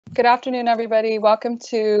Good afternoon, everybody. Welcome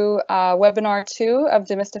to webinar 2 of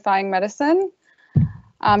Demystifying Medicine.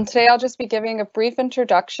 Today, I'll just be giving a brief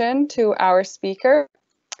introduction to our speaker.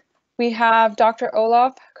 We have Dr.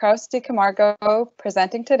 Olaf Kraus de Camargo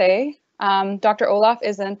presenting today. Dr. Olaf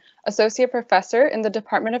is an associate professor in the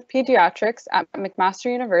Department of Pediatrics at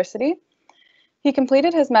McMaster University. He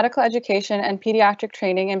completed his medical education and pediatric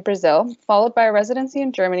training in Brazil, followed by a residency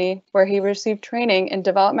in Germany, where he received training in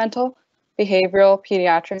developmental, behavioral,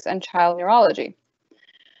 pediatrics, and child neurology.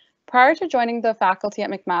 Prior to joining the faculty at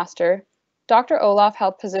McMaster, Dr. Olaf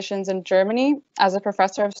held positions in Germany as a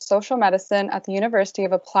professor of social medicine at the University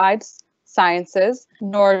of Applied Sciences,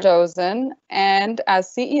 Nordhausen, and as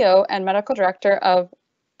CEO and medical director of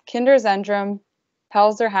Kinderzentrum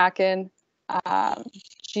Pelzerhaken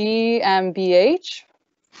GmbH,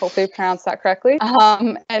 hopefully pronounced that correctly,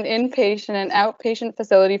 an inpatient and outpatient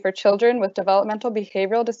facility for children with developmental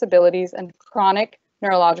behavioral disabilities and chronic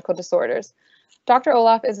neurological disorders. Dr.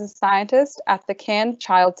 Olaf is a scientist at the Cannes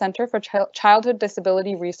Child Center for Childhood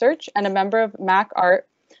Disability Research and a member of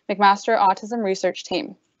McMaster Autism Research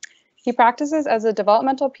Team. He practices as a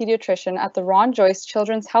developmental pediatrician at the Ron Joyce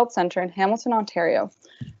Children's Health Center in Hamilton, Ontario.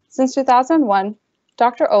 Since 2001,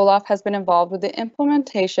 Dr. Olaf has been involved with the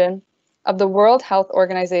implementation of the World Health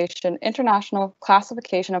Organization International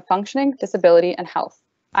Classification of Functioning, Disability, and Health,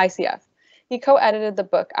 ICF. He co-edited the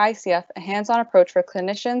book, ICF, A Hands-On Approach for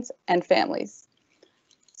Clinicians and Families.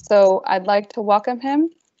 So I'd like to welcome him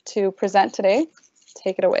to present today.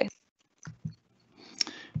 Take it away.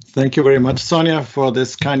 Thank you very much, Sonia, for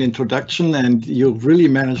this kind introduction. And you really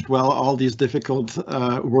managed well all these difficult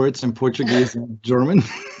words in Portuguese and German.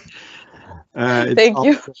 Thank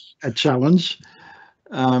you. A challenge.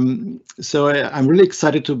 So I'm really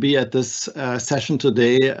excited to be at this session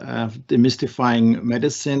today of Demystifying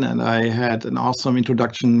Medicine, and I had an awesome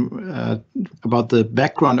introduction about the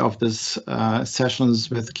background of this sessions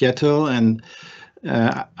with Kjetil, and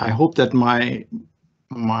I hope that my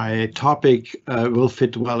topic will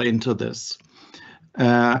fit well into this.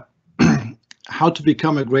 How to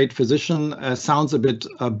become a great physician sounds a bit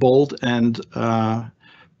bold and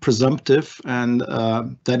presumptive, and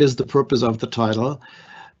that is the purpose of the title.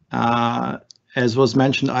 As was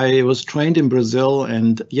mentioned, I was trained in Brazil,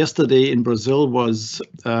 and yesterday in Brazil was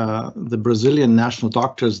the Brazilian National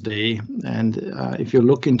Doctors' Day. And if you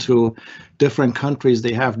look into different countries,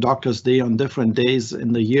 they have Doctors' Day on different days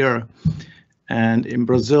in the year. And in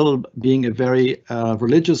Brazil, being a very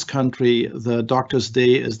religious country, the Doctors'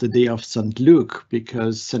 Day is the day of St. Luke,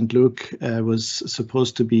 because St. Luke was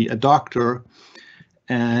supposed to be a doctor.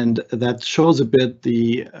 And that shows a bit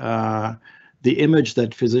the image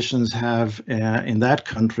that physicians have in that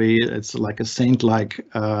country. It's like a saint-like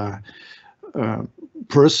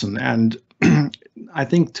person. And I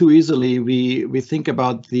think too easily we think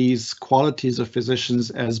about these qualities of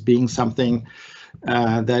physicians as being something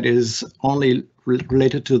that is only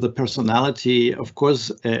related to the personality. Of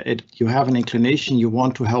course, you have an inclination, you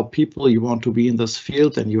want to help people, you want to be in this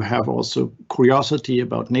field, and you have also curiosity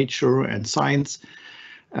about nature and science.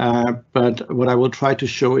 But what I will try to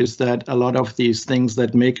show is that a lot of these things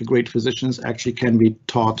that make a great physician actually can be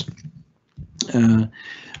taught.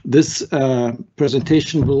 This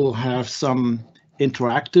presentation will have some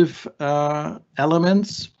interactive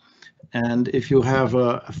elements. And if you have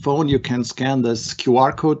a phone, you can scan this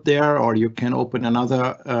QR code there, or you can open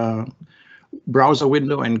another browser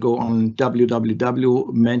window and go on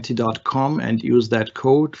www.menti.com and use that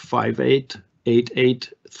code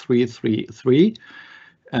 5888333.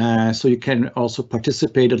 So you can also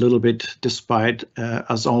participate a little bit despite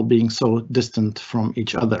us all being so distant from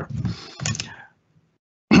each other.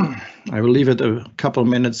 I will leave it a couple of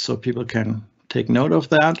minutes so people can take note of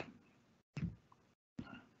that.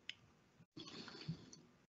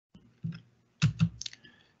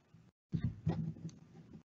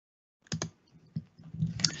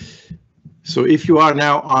 So if you are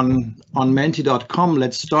now on menti.com,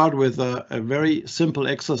 let's start with a very simple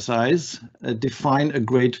exercise, define a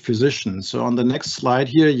great physician. So on the next slide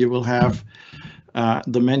here, you will have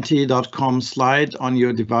the menti.com slide on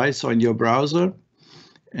your device or in your browser.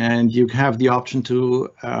 And you have the option to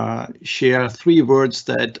share 3 words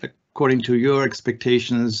that, according to your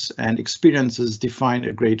expectations and experiences, define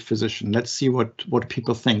a great physician. Let's see what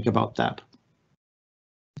people think about that.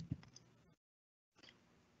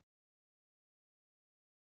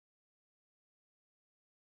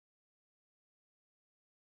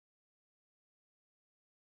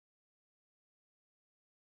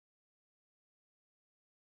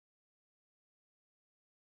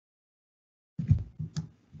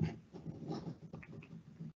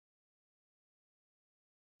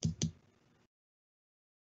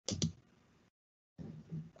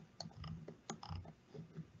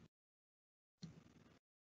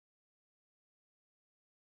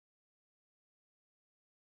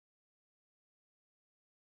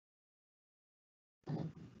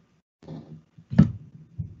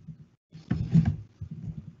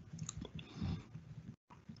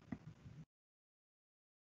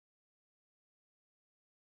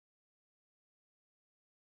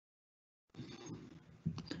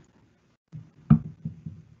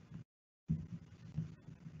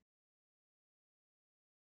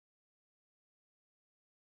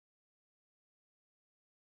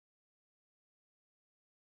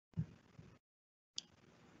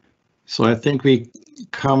 So I think we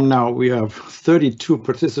have 32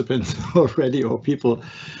 participants already, or people,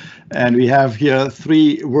 and we have here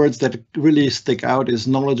 3 words that really stick out: is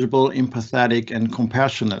knowledgeable, empathetic, and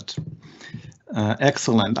compassionate.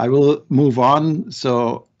 Excellent. I will move on.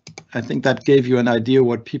 So I think that gave you an idea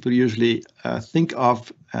what people usually think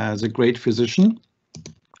of as a great physician.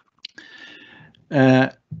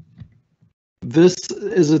 This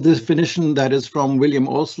is a definition that is from William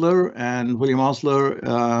Osler, and William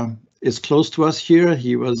Osler is close to us here.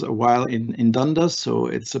 He was a while in Dundas, so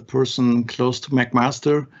it's a person close to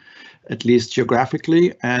McMaster, at least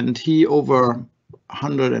geographically, and he over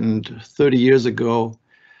 130 years ago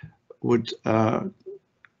would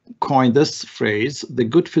coin this phrase: the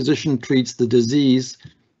good physician treats the disease,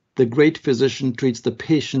 the great physician treats the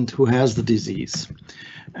patient who has the disease.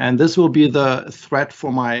 And this will be the thread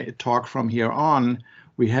for my talk from here on.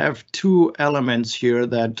 We have 2 elements here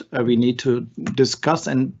that we need to discuss,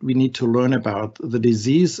 and we need to learn about: the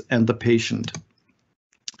disease and the patient.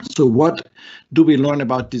 So what do we learn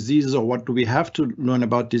about diseases, or what do we have to learn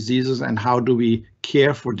about diseases, and how do we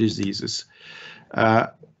care for diseases?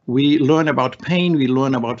 We learn about pain, we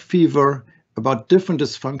learn about fever, about different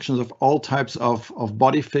dysfunctions of all types of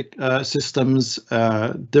body systems,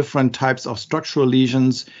 different types of structural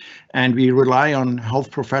lesions, and we rely on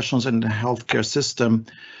health professionals and the healthcare system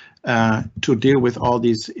to deal with all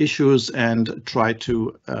these issues and try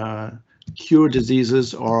to cure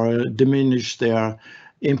diseases or diminish their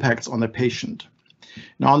impacts on the patient.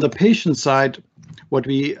 Now, on the patient side, what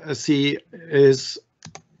we see is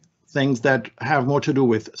things that have more to do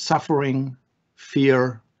with suffering,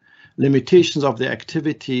 fear, limitations of their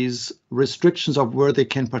activities, restrictions of where they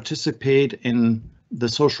can participate in the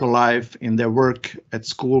social life, in their work, at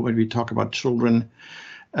school. When we talk about children,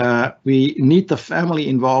 we need the family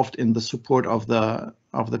involved in the support of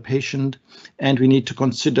the patient, and we need to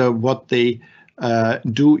consider what they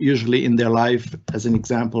do usually in their life. As an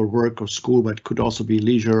example, work or school, but could also be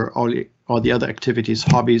leisure or the other activities,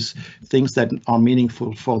 hobbies, things that are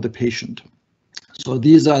meaningful for the patient. So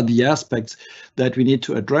these are the aspects that we need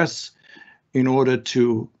to address in order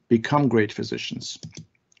to become great physicians.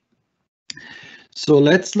 So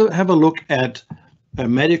let's have a look at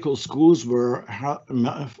medical schools where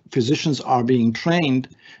physicians are being trained.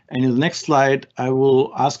 And in the next slide, I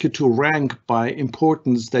will ask you to rank by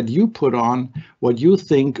importance that you put on what you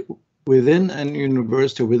think within a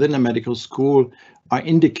university, within a medical school, are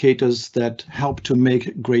indicators that help to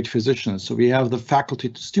make great physicians. So we have the faculty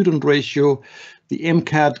to student ratio, the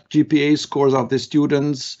MCAT GPA scores of the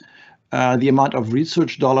students, the amount of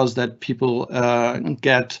research dollars that people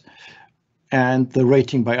get, and the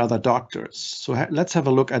rating by other doctors. So let's have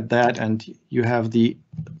a look at that, and you have the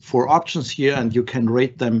 4 options here, and you can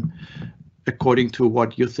rate them according to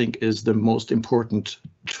what you think is the most important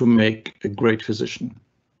to make a great physician.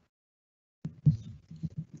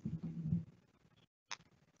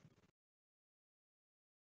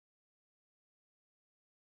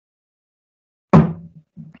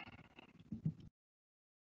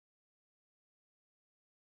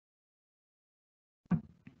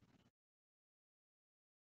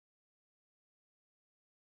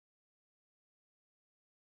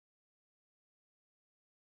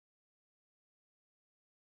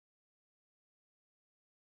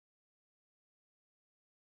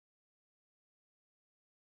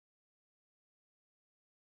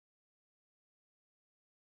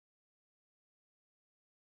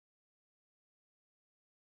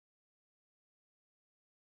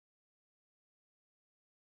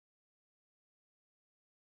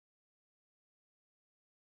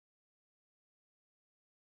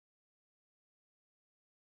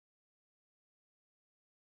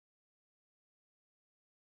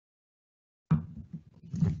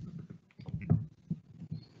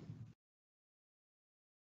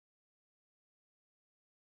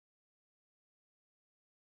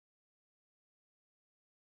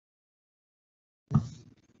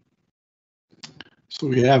 So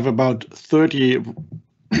we have about 30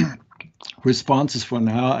 responses for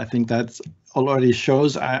now. I think that already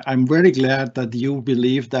shows. I'm very glad that you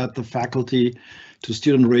believe that the faculty to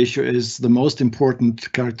student ratio is the most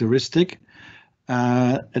important characteristic.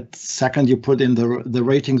 At second, you put in the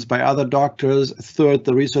ratings by other doctors. Third,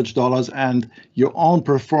 the research dollars, and your own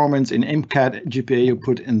performance in MCAT GPA you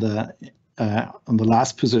put in on the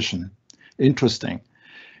last position. Interesting.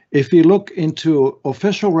 If we look into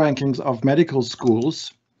official rankings of medical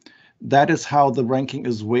schools, that is how the ranking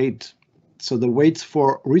is weighted. So the weights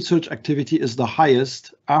for research activity is the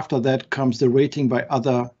highest. After that comes the rating by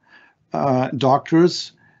other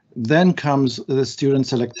doctors. Then comes the student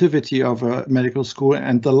selectivity of a medical school,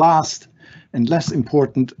 and the last and less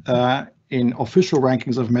important in official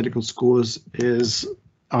rankings of medical schools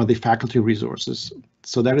are the faculty resources.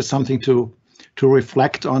 So that is something to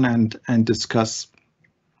reflect on and discuss.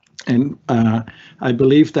 And I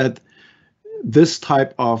believe that this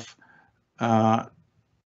type of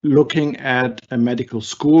looking at a medical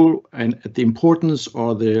school and at the importance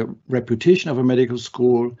or the reputation of a medical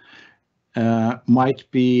school might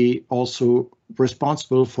be also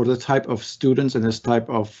responsible for the type of students and this type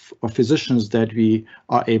of physicians that we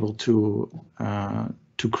are able to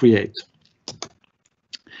create.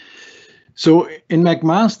 So in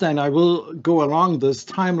McMaster, and I will go along this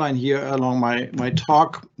timeline here along my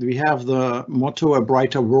talk, we have the motto, a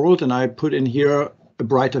brighter world, and I put in here a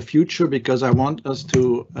brighter future because I want us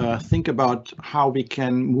to think about how we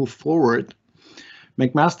can move forward.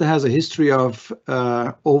 McMaster has a history of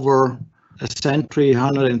over a century,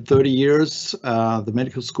 130 years. The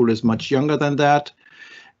medical school is much younger than that.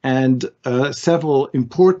 And several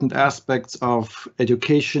important aspects of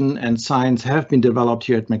education and science have been developed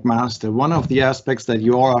here at McMaster. One of the aspects that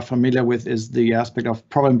you all are familiar with is the aspect of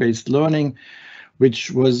problem-based learning, which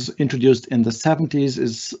was introduced in the 70s,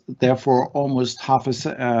 is therefore almost half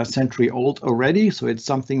a century old already. So it's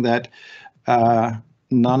something that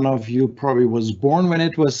none of you probably was born when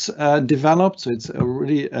it was developed. So it's a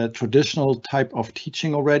really traditional type of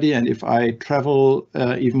teaching already. And if I travel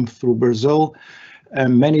even through Brazil,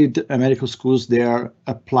 many medical schools there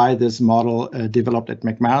apply this model developed at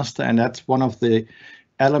McMaster, and that's one of the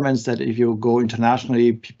elements that if you go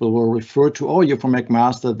internationally, people will refer to, oh, you're from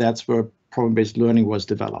McMaster, that's where problem-based learning was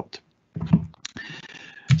developed.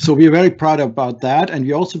 So we're very proud about that, and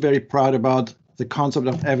we're also very proud about the concept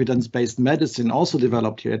of evidence-based medicine also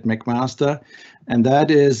developed here at McMaster, and that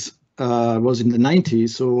was in the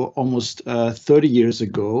 90s, so almost 30 years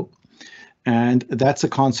ago. And that's a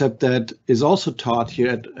concept that is also taught here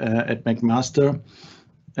at McMaster,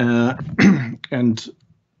 and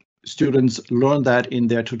students learn that in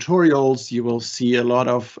their tutorials. You will see a lot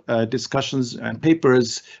of discussions and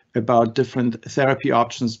papers about different therapy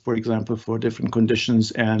options, for example, for different conditions,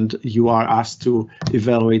 and you are asked to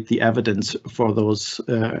evaluate the evidence for those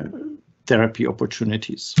therapy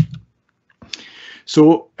opportunities.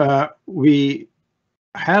 So we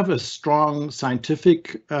have a strong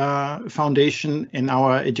scientific foundation in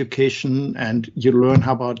our education, and you learn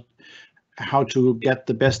how to get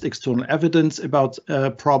the best external evidence about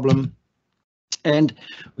a problem. And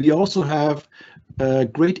we also have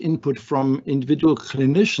great input from individual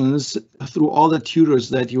clinicians through all the tutors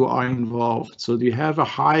that you are involved. So you have a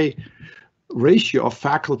high ratio of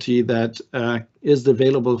faculty that is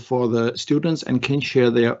available for the students and can share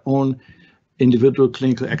their own individual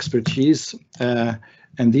clinical expertise.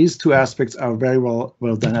 And these two aspects are very well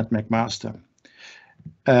done at McMaster.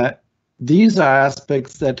 These are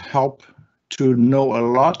aspects that help to know a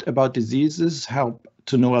lot about diseases, help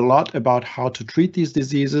to know a lot about how to treat these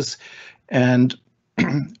diseases, and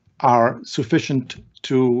are sufficient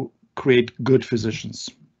to create good physicians.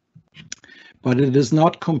 But it is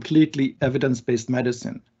not completely evidence-based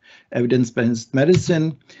medicine. Evidence-based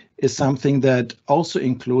medicine is something that also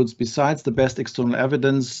includes, besides the best external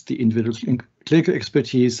evidence, the individual clinical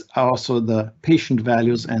expertise, also the patient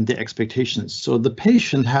values and the expectations. So the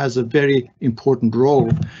patient has a very important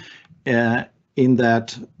role in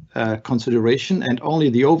that consideration, and only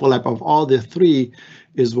the overlap of all the three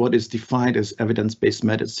is what is defined as evidence-based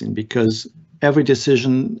medicine, because every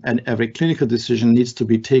decision and every clinical decision needs to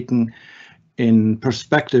be taken in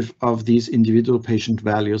perspective of these individual patient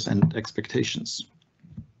values and expectations.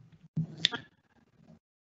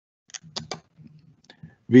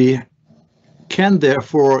 We can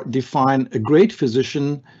therefore define a great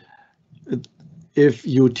physician if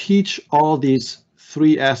you teach all these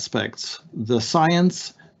three aspects: the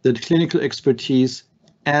science, the clinical expertise,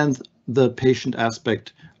 and the patient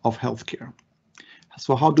aspect of healthcare.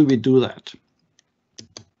 So how do we do that?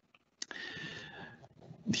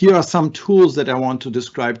 Here are some tools that I want to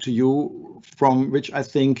describe to you, from which I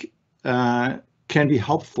think can be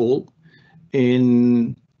helpful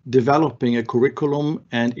in developing a curriculum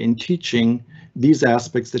and in teaching these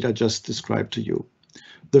aspects that I just described to you.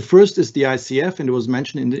 The first is the ICF, and it was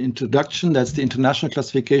mentioned in the introduction. That's the International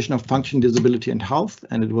Classification of Function, Disability and Health,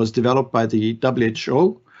 and it was developed by the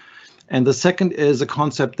WHO. And the second is a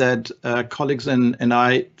concept that colleagues and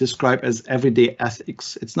I describe as everyday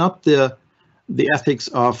ethics. It's not the ethics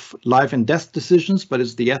of life and death decisions, but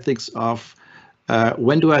it's the ethics of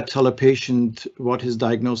when do I tell a patient what his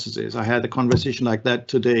diagnosis is. I had a conversation like that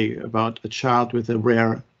today about a child with a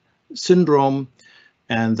rare syndrome,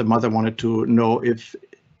 and the mother wanted to know if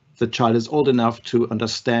the child is old enough to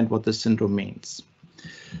understand what the syndrome means.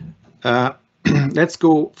 let's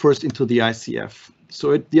go first into the ICF.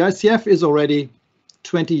 So the ICF is already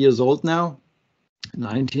 20 years old now,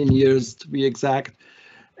 19 years to be exact.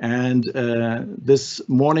 And this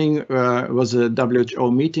morning was a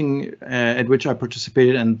WHO meeting at which I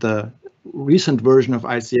participated, and the recent version of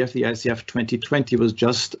ICF, the ICF 2020, was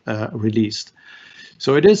just released.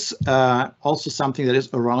 So it is also something that is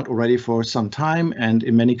around already for some time, and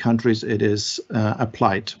in many countries it is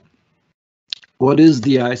applied. What is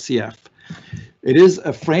the ICF? It is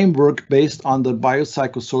a framework based on the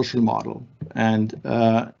biopsychosocial model. And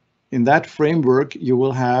in that framework, you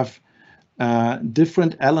will have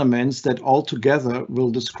different elements that altogether will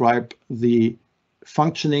describe the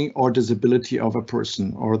functioning or disability of a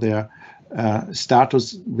person, or their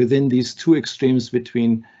status within these two extremes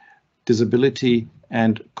between disability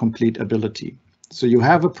and complete ability. So you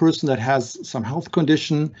have a person that has some health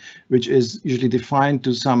condition, which is usually defined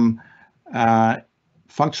to some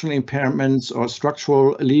functional impairments or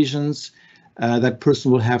structural lesions. That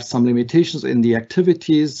person will have some limitations in the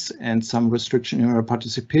activities and some restriction in her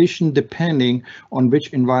participation, depending on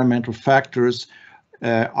which environmental factors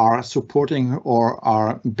are supporting her or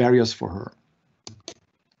are barriers for her.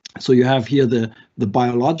 So you have here the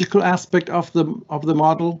biological aspect of the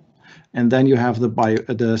model, and then you have the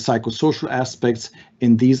psychosocial aspects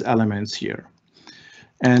in these elements here.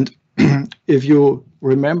 And if you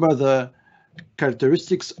remember the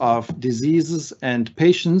characteristics of diseases and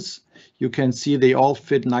patients, you can see they all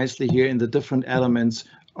fit nicely here in the different elements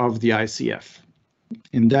of the ICF.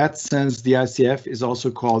 In that sense, the ICF is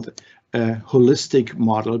also called a holistic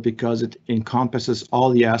model because it encompasses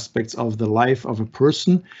all the aspects of the life of a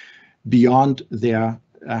person beyond their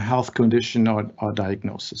health condition or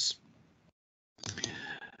diagnosis.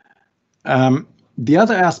 The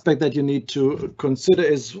other aspect that you need to consider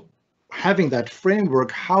is having that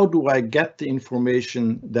framework. How do I get the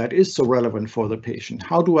information that is so relevant for the patient?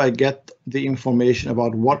 How do I get the information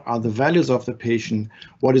about what are the values of the patient?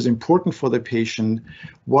 What is important for the patient?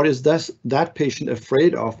 What is that patient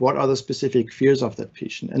afraid of? What are the specific fears of that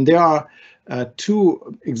patient? And there are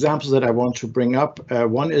two examples that I want to bring up.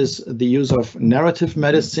 One is the use of narrative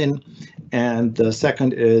medicine, and the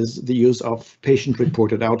second is the use of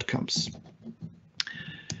patient-reported outcomes.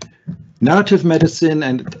 Narrative medicine,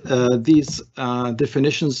 and these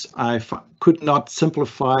definitions I could not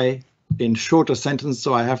simplify in shorter sentences,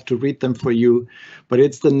 so I have to read them for you. But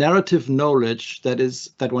it's the narrative knowledge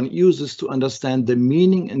that one uses to understand the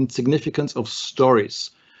meaning and significance of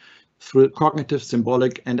stories through cognitive,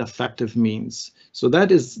 symbolic, and affective means. So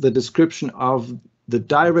that is the description of the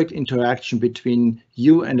direct interaction between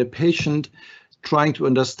you and a patient, trying to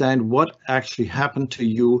understand what actually happened to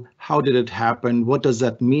you, how did it happen, what does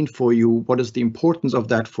that mean for you, what is the importance of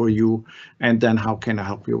that for you, and then how can I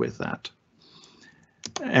help you with that.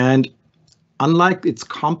 And unlike its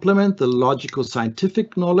complement, the logical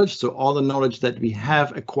scientific knowledge, so all the knowledge that we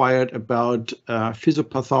have acquired about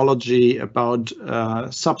physiopathology, about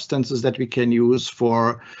substances that we can use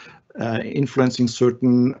for influencing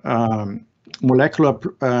certain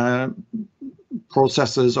molecular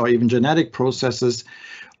processes or even genetic processes,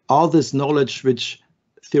 all this knowledge which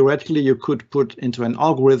theoretically you could put into an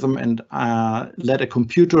algorithm and let a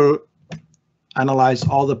computer analyze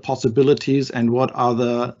all the possibilities and what are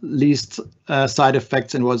the least side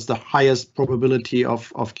effects and what's the highest probability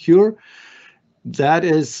of cure. That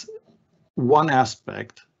is one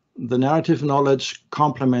aspect. The narrative knowledge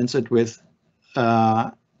complements it with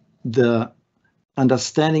the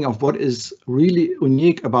understanding of what is really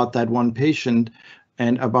unique about that one patient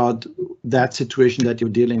and about that situation that you're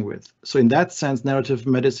dealing with. So in that sense, narrative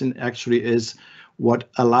medicine actually is what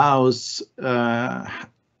allows a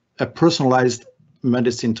personalized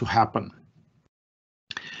medicine to happen.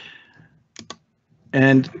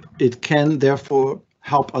 And it can therefore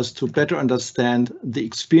help us to better understand the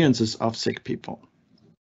experiences of sick people,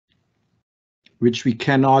 which we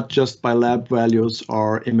cannot just by lab values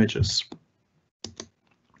or images.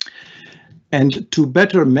 And to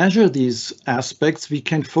better measure these aspects, we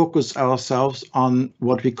can focus ourselves on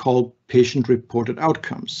what we call patient-reported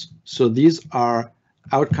outcomes. So these are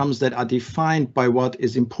outcomes that are defined by what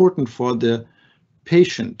is important for the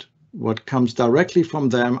patient, what comes directly from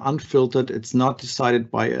them, unfiltered. It's not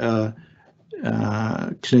decided by a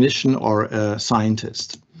clinician or a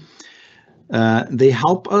scientist. They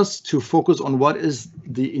help us to focus on what is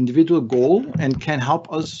the individual goal and can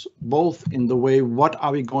help us both in the way, what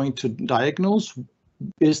are we going to diagnose?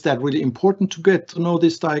 Is that really important to get to know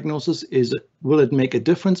this diagnosis? Will it make a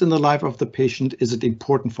difference in the life of the patient? Is it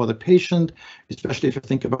important for the patient, especially if you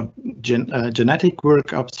think about genetic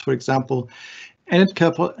workups, for example? And it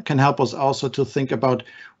can help us also to think about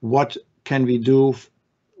what can we do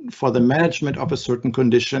for the management of a certain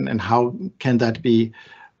condition and how can that be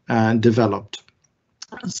developed.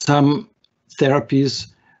 Some therapies,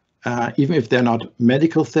 even if they're not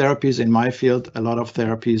medical therapies in my field, a lot of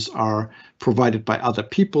therapies are provided by other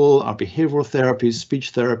people, are behavioral therapies,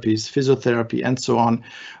 speech therapies, physiotherapy, and so on.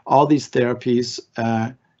 All these therapies,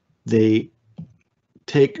 they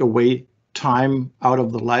take away time out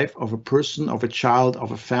of the life of a person, of a child,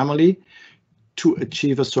 of a family to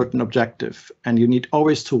achieve a certain objective. And you need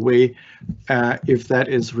always to weigh if that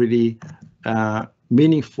is really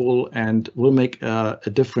meaningful and will make a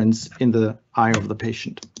difference in the eye of the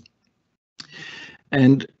patient.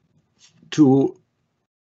 And to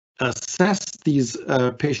assess these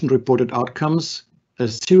patient-reported outcomes, a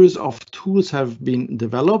series of tools have been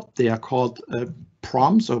developed. They are called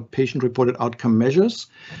PROMs, or patient-reported outcome measures,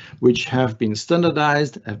 which have been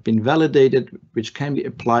standardized, have been validated, which can be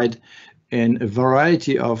applied in a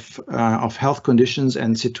variety of health conditions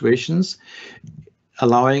and situations,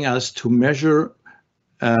 allowing us to measure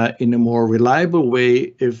in a more reliable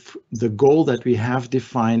way if the goal that we have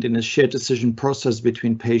defined in a shared decision process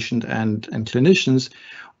between patient and clinicians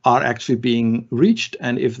are actually being reached,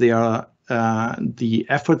 and if they are the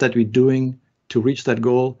effort that we're doing to reach that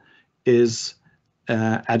goal is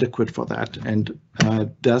adequate for that and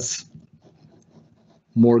does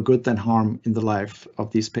more good than harm in the life of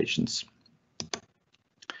these patients.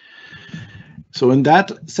 So in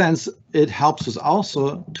that sense, it helps us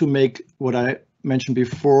also to make what I mentioned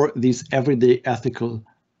before, these everyday ethical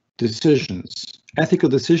decisions. Ethical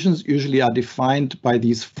decisions usually are defined by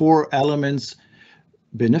these 4 elements: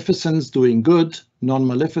 beneficence, doing good;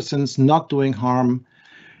 non-maleficence, not doing harm;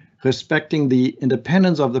 respecting the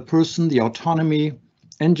independence of the person, the autonomy;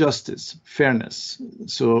 and justice, fairness.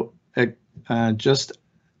 So just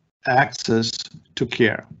access to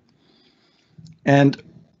care. And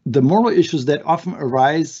the moral issues that often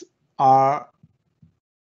arise are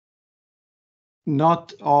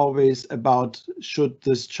not always about should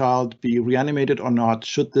this child be reanimated or not,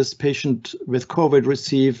 should this patient with COVID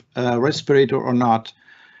receive a respirator or not.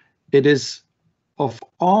 It is of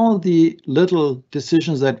all the little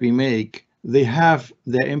decisions that we make, they have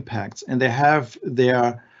their impacts and they have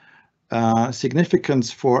their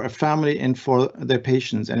significance for a family and for their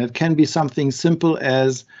patients. And it can be something simple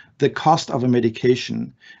as the cost of a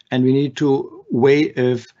medication. And we need to weigh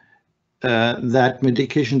if that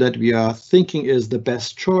medication that we are thinking is the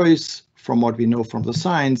best choice from what we know from the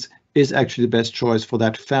science is actually the best choice for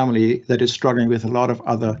that family that is struggling with a lot of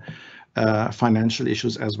other financial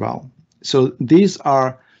issues as well. So these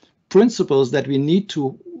are principles that we need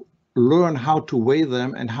to learn how to weigh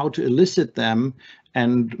them and how to elicit them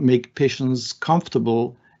and make patients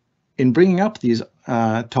comfortable in bringing up these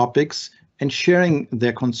topics and sharing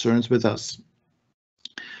their concerns with us.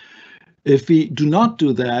 If we do not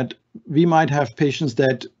do that, we might have patients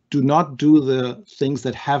that do not do the things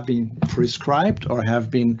that have been prescribed or have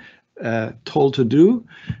been told to do,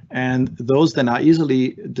 and those then are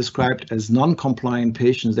easily described as non-compliant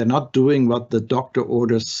patients. They're not doing what the doctor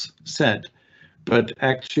orders said, but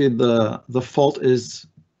actually the fault is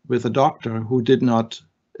with the doctor who did not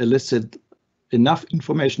elicit enough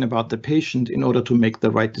information about the patient in order to make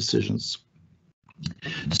the right decisions.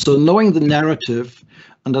 So knowing the narrative,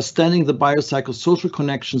 understanding the biopsychosocial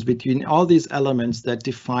connections between all these elements that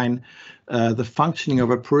define the functioning of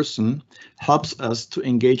a person helps us to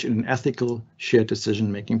engage in an ethical shared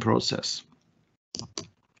decision-making process.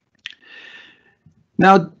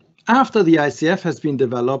 Now, after the ICF has been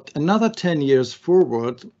developed, another 10 years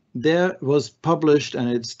forward, there was published, and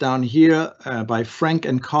it's down here by Frank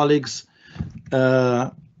and colleagues,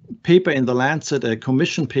 paper in the Lancet, a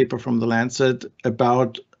commission paper from the Lancet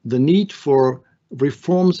about the need for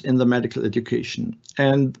reforms in the medical education.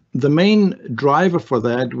 And the main driver for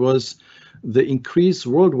that was the increase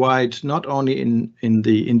worldwide, not only in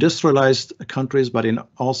the industrialized countries, but in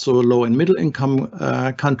also low and middle income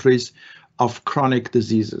countries, of chronic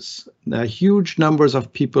diseases. There are huge numbers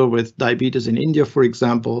of people with diabetes in India, for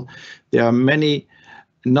example. There are many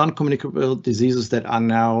non-communicable diseases that are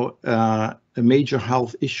now a major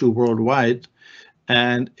health issue worldwide.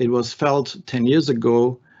 And it was felt 10 years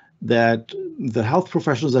ago that the health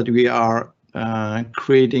professionals that we are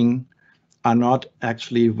creating are not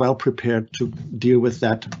actually well prepared to deal with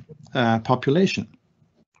that population.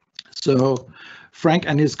 So Frank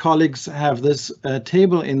and his colleagues have this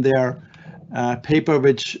table in their paper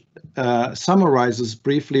which summarizes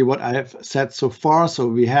briefly what I have said so far. So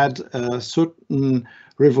we had certain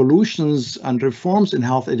revolutions and reforms in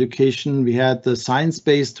health education. We had the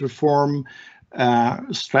science-based reform,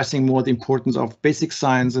 stressing more the importance of basic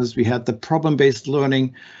sciences. We had the problem-based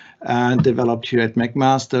learning developed here at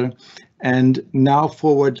McMaster. And now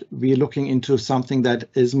forward, we're looking into something that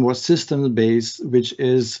is more system-based, which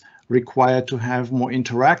is required to have more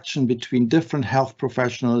interaction between different health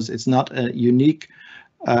professionals. It's not a unique,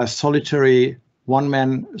 solitary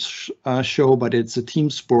one-man show, but it's a team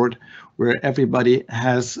sport where everybody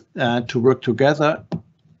has to work together,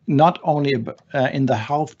 not only in the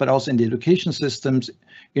health, but also in the education systems,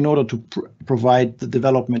 in order to provide the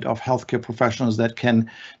development of healthcare professionals that can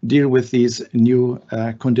deal with these new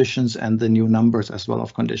conditions and the new numbers as well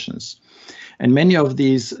of conditions. And many of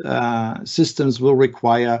these systems will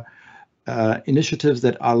require initiatives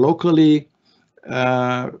that are locally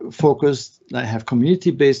focused, that have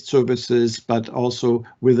community-based services, but also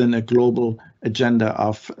within a global agenda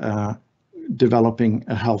of developing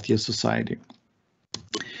a healthier society.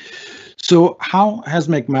 So how has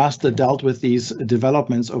McMaster dealt with these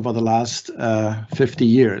developments over the last 50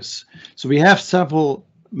 years? So we have several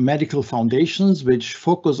medical foundations which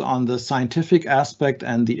focus on the scientific aspect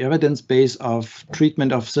and the evidence base of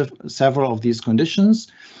treatment of several of these conditions.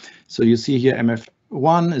 So you see here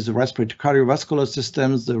MF1 is the respiratory cardiovascular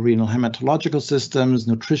systems, the renal hematological systems,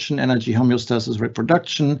 nutrition, energy, homeostasis,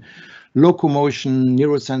 reproduction, locomotion,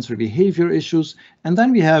 neurosensory behavior issues. And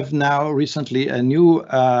then we have now recently a new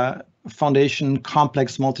foundation,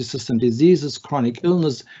 complex multi-system diseases, chronic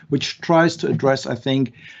illness, which tries to address, I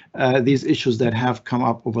think, these issues that have come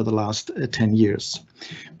up over the last 10 years.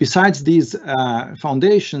 Besides these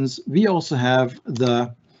foundations, we also have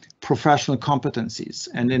the professional competencies.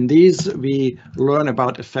 And in these, we learn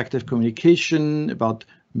about effective communication, about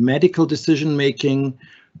medical decision-making,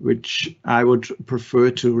 which I would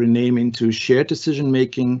prefer to rename into shared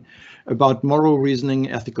decision-making, about moral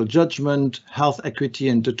reasoning, ethical judgment, health equity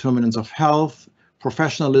and determinants of health,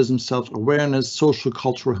 professionalism, self-awareness, social,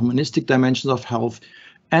 cultural, humanistic dimensions of health,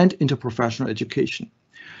 and interprofessional education.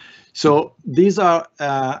 So these are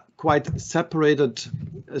quite separated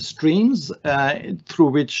streams through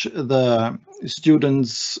which the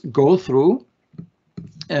students go through.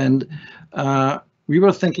 And we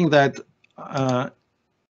were thinking that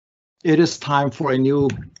it is time for a new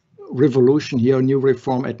revolution here, a new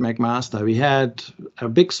reform at McMaster. We had a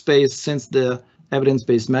big space since the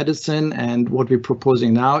evidence-based medicine, and what we're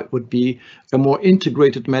proposing now would be a more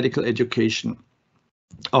integrated medical education,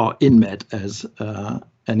 or InMed as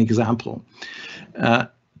an example.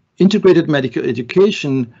 Integrated medical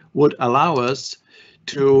education would allow us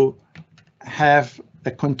to have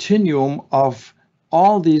a continuum of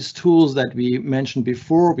all these tools that we mentioned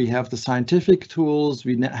before. We have the scientific tools,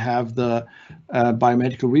 we have the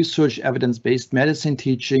biomedical research, evidence-based medicine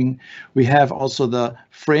teaching. We have also the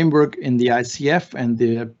framework in the ICF and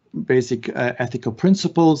the basic ethical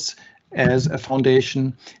principles as a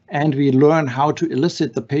foundation. And we learn how to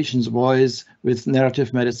elicit the patient's voice with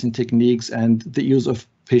narrative medicine techniques and the use of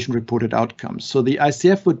patient-reported outcomes. So the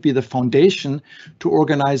ICF would be the foundation to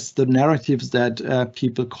organize the narratives that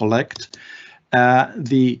people collect.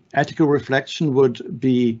 The ethical reflection would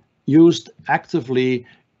be used actively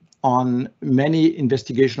on many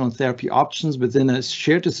investigational and therapy options within a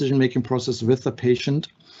shared decision-making process with the patient.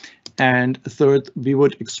 And third, we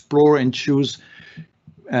would explore and choose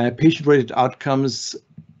patient-rated outcomes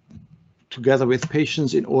together with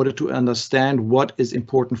patients in order to understand what is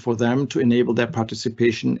important for them to enable their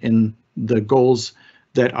participation in the goals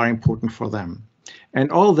that are important for them. And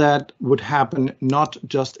all that would happen not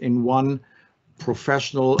just in one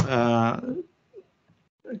professional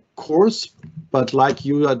course, but like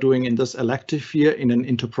you are doing in this elective year in an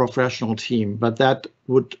interprofessional team. But that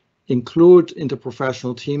would include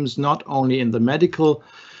interprofessional teams not only in the medical,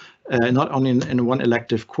 not only in one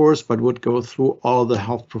elective course, but would go through all the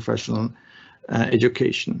health professional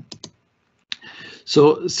education.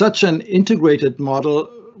 So such an integrated model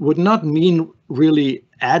would not mean really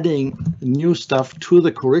adding new stuff to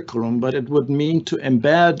the curriculum, but it would mean to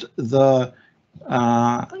embed the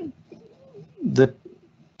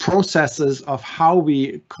processes of how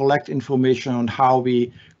we collect information and how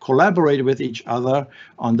we collaborate with each other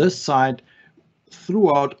on this side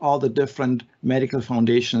throughout all the different medical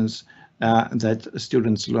foundations that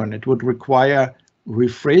students learn. It would require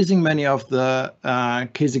rephrasing many of the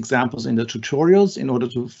case examples in the tutorials in order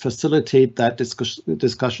to facilitate that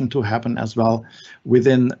discussion to happen as well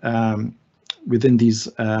within these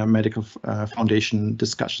medical foundation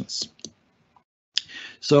discussions.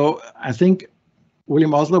 So I think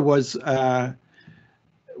William Osler was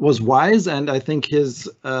wise, and I think his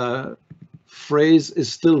phrase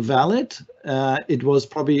is still valid. It was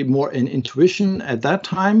probably more an intuition at that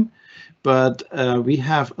time, but we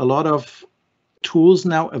have a lot of tools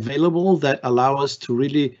now available that allow us to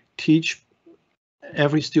really teach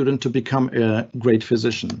every student to become a great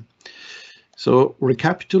physician. So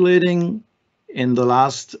recapitulating, in the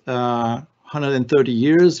last 130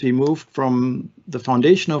 years, we moved from the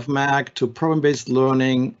foundation of MAC to problem-based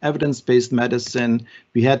learning, evidence-based medicine.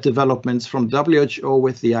 We had developments from WHO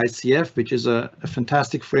with the ICF, which is a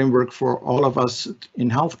fantastic framework for all of us in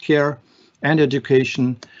healthcare and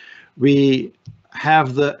education. We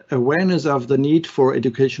have the awareness of the need for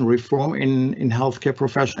education reform in healthcare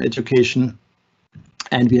professional education.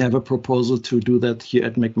 And we have a proposal to do that here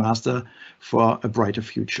at McMaster for a brighter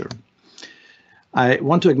future. I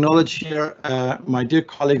want to acknowledge here my dear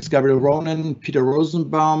colleagues Gabriel Ronen, Peter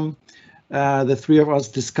Rosenbaum. The three of us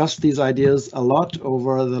discussed these ideas a lot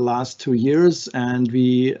over the last 2 years, and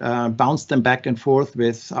we bounced them back and forth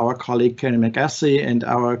with our colleague Karen McAsey and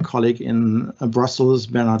our colleague in Brussels,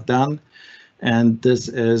 Bernard Dunn. And this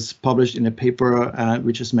is published in a paper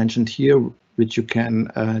which is mentioned here, which you can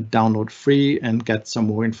download free and get some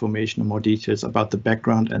more information and more details about the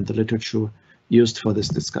background and the literature used for this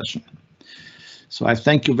discussion. So I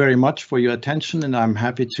thank you very much for your attention, and I'm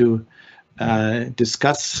happy to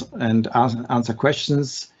discuss and answer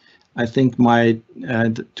questions. I think my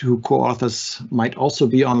two co-authors might also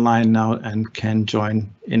be online now and can join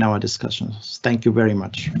in our discussions. Thank you very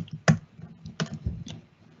much.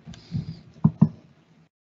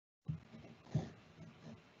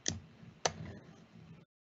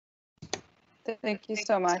 Thank you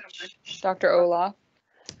so much, Dr. Olaf.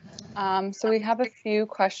 So we have a few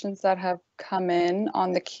questions that have come in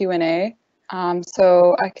on the Q&A.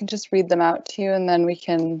 So I can just read them out to you, and then we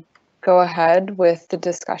can go ahead with the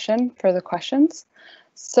discussion for the questions.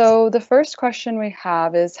 So the first question we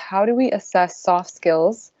have is, how do we assess soft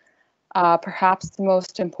skills, perhaps the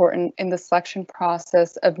most important in the selection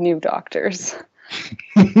process of new doctors?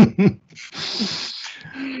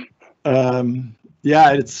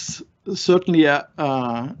 Yeah, it's certainly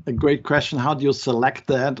a great question. How do you select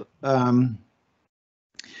that?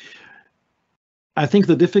 I think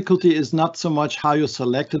the difficulty is not so much how you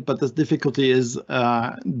select it, but the difficulty is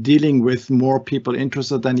dealing with more people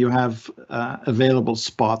interested than you have available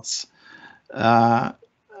spots.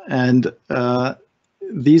 And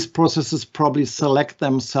these processes probably select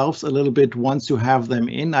themselves a little bit once you have them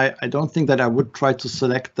in. I don't think that I would try to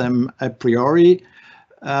select them a priori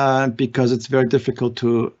because it's very difficult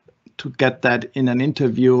to get that in an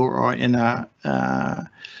interview or in a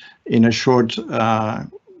short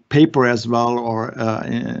paper as well, or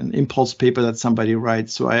an impulse paper that somebody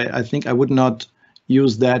writes. So I think I would not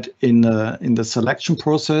use that in the selection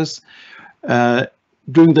process.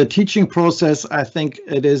 During the teaching process, I think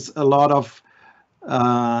it is a lot of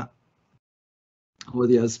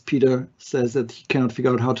yes, Peter says that he cannot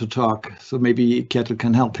figure out how to talk, so maybe Ketil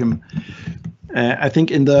can help him. I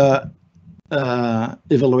think in the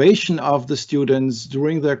evaluation of the students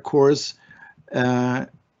during their course,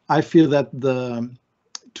 I feel that the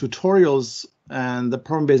tutorials and the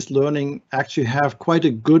problem-based learning actually have quite a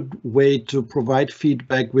good way to provide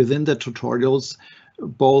feedback within the tutorials,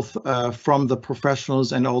 both from the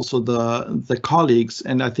professionals and also the colleagues.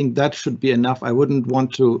 And I think that should be enough. I wouldn't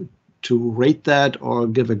want to rate that or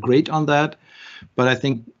give a grade on that, but I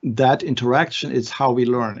think that interaction is how we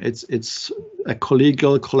learn. It's a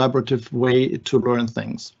collegial, collaborative way to learn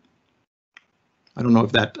things. I don't know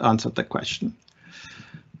if that answered the question.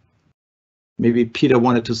 Maybe Peter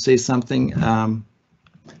wanted to say something.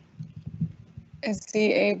 Is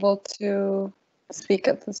he able to speak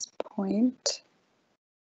at this point?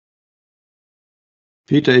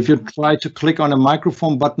 Peter, if you try to click on a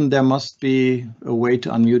microphone button, there must be a way to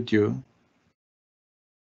unmute you.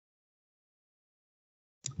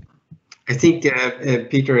 I think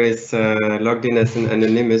Peter is logged in as an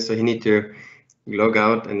anonymous, so he needs to log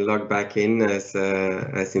out and log back in as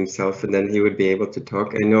himself, and then he would be able to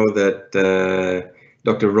talk. I know that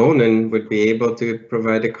Dr. Ronen would be able to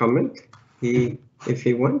provide a comment if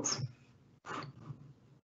he wants.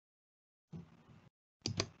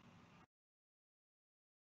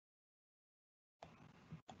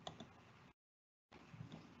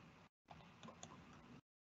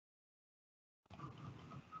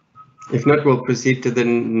 If not, we'll proceed to the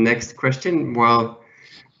next question while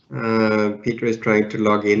Peter is trying to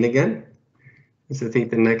log in again. So I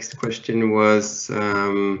think the next question was,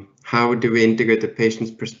 how do we integrate the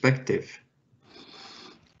patient's perspective?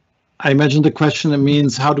 I imagine the question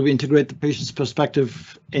means, how do we integrate the patient's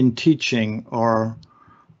perspective in teaching or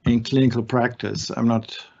in clinical practice? I'm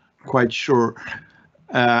not quite sure.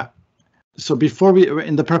 So before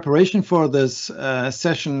in the preparation for this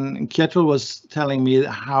session, Kjetil was telling me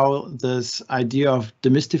how this idea of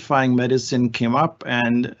demystifying medicine came up,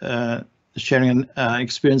 and sharing an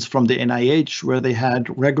experience from the NIH where they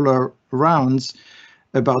had regular rounds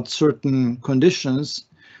about certain conditions.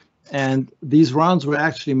 And these rounds were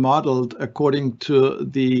actually modeled according to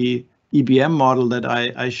the EBM model that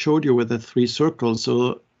I showed you with the 3 circles.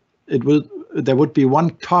 So there would be one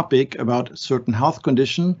topic about a certain health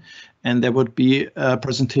condition, and there would be a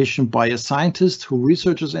presentation by a scientist who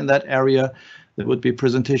researches in that area. There would be a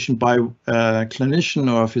presentation by a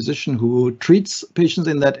clinician or a physician who treats patients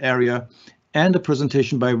in that area, and a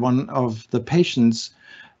presentation by one of the patients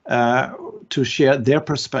to share their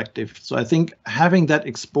perspective. So I think having that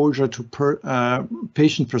exposure to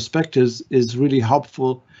patient perspectives is really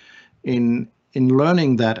helpful in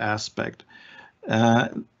learning that aspect.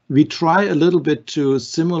 We try a little bit to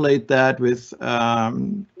simulate that with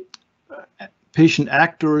patient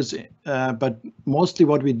actors, but mostly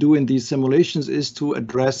what we do in these simulations is to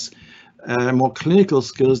address more clinical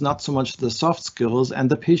skills, not so much the soft skills, and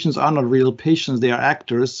the patients are not real patients, they are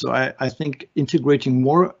actors. So I think integrating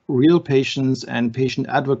more real patients and patient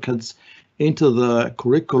advocates into the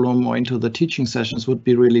curriculum or into the teaching sessions would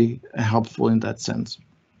be really helpful in that sense.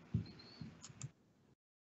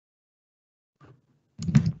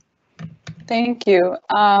 Thank you.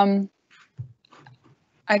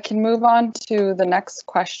 I can move on to the next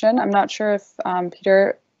question. I'm not sure if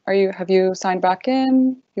Peter, have you signed back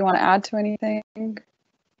in? You want to add to anything?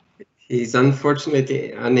 He's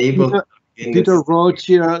unfortunately unable. Peter wrote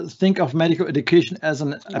here, think of medical education as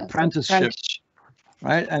an apprenticeship,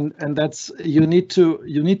 right? And that's, you need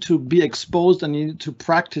to be exposed and you need to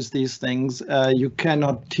practice these things. You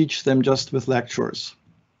cannot teach them just with lectures.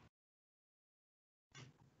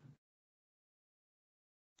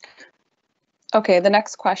 Okay, the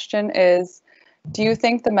next question is, do you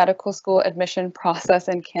think the medical school admission process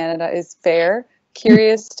in Canada is fair?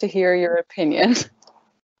 Curious to hear your opinion.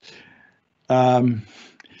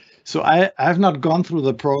 So I have not gone through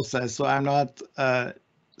the process, so I'm not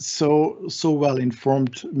so well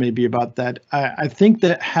informed maybe about that. I think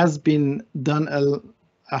there has been done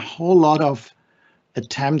a whole lot of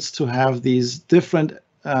attempts to have these different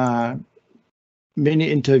mini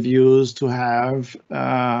interviews, to have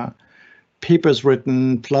papers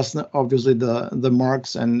written, plus obviously the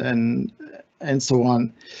marks and so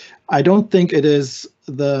on. I don't think it is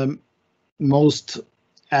the most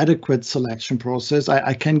adequate selection process.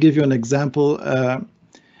 I can give you an example.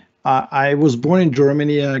 I was born in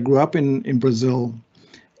Germany. I grew up in Brazil,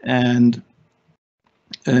 and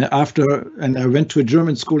I went to a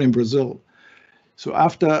German school in Brazil. So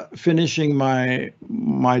after finishing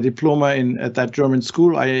my diploma at that German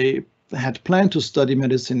school, I had planned to study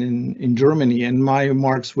medicine in Germany, and my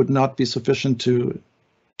marks would not be sufficient to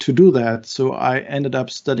do that. So I ended up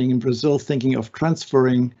studying in Brazil, thinking of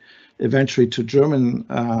transferring eventually to German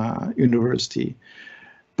university.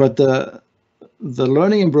 But the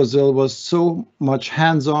learning in Brazil was so much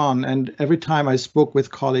hands-on, and every time I spoke with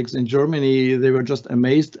colleagues in Germany, they were just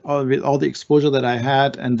amazed with all the exposure that I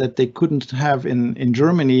had and that they couldn't have in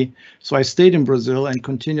Germany. So I stayed in Brazil and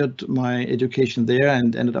continued my education there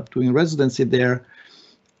and ended up doing residency there,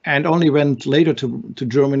 and only went later to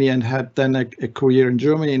Germany and had then a career in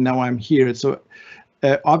Germany, and now I'm here. So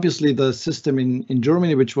obviously the system in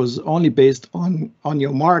Germany, which was only based on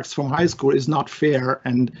your marks from high school, is not fair.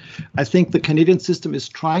 And I think the Canadian system is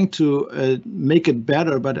trying to make it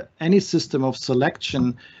better, but any system of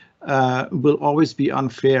selection will always be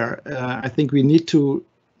unfair. I think we need to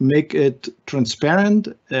make it transparent.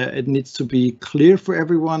 It needs to be clear for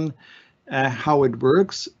everyone how it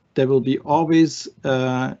works. There will be always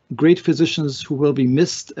great physicians who will be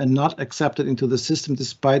missed and not accepted into the system,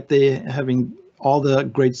 despite they having all the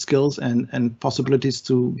great skills and possibilities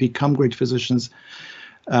to become great physicians.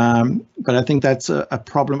 But I think that's a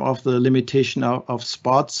problem of the limitation of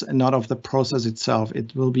spots and not of the process itself.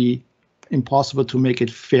 It will be impossible to make it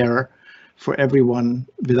fair for everyone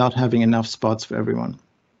without having enough spots for everyone.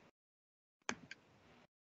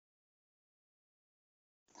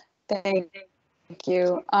 Thank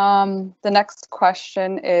you. The next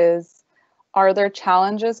question is, are there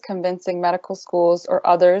challenges convincing medical schools or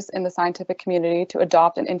others in the scientific community to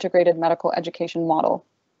adopt an integrated medical education model?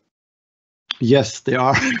 Yes, they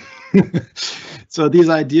are. So these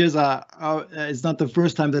ideas it's not the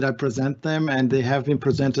first time that I present them, and they have been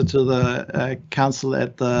presented to the council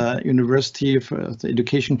at the university, for the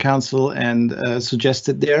education council, and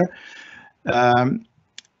suggested there.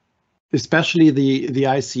 especially the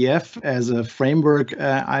ICF as a framework,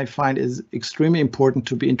 I find is extremely important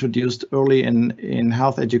to be introduced early in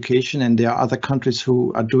health education. And there are other countries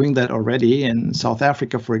who are doing that already. In South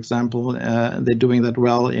Africa, for example, they're doing that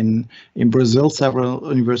well. In Brazil, several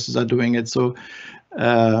universities are doing it. So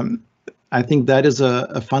I think that is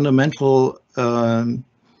a fundamental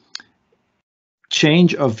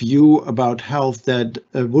change of view about health that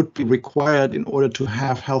would be required in order to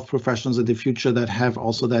have health professionals in the future that have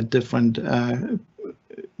also that different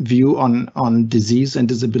view on disease and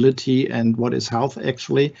disability and what is health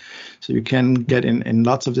actually. So you can get in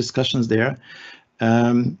lots of discussions there.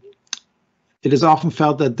 It is often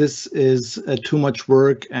felt that this is too much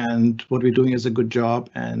work and what we're doing is a good job.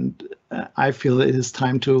 And I feel it is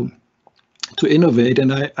time to innovate.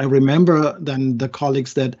 And I remember then the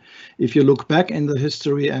colleagues that if you look back in the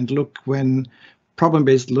history and look when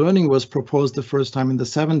problem-based learning was proposed the first time in the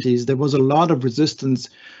 70s, there was a lot of resistance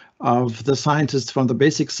of the scientists from the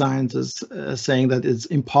basic sciences saying that it's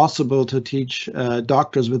impossible to teach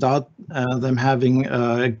doctors without them having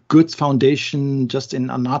a good foundation just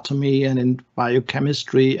in anatomy and in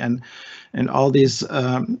biochemistry and all these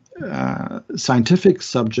scientific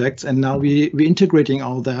subjects. And now we're integrating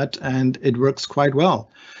all that and it works quite well.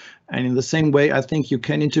 And in the same way, I think you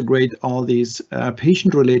can integrate all these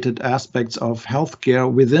patient-related aspects of healthcare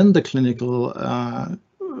within the clinical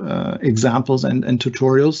examples and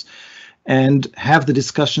tutorials and have the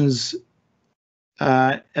discussions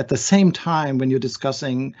at the same time when you're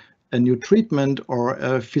discussing a new treatment or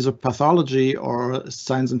a physiopathology or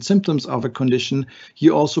signs and symptoms of a condition.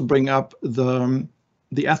 You also bring up the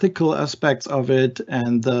ethical aspects of it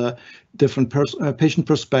and the different patient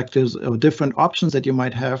perspectives or different options that you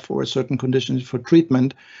might have for a certain condition for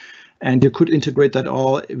treatment. And you could integrate that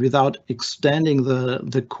all without extending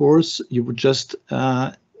the course. You would just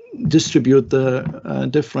distribute the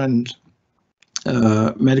different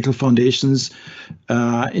medical foundations,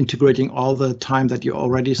 integrating all the time that you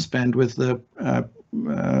already spend with the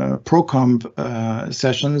ProComp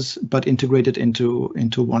sessions, but integrated into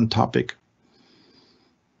one topic.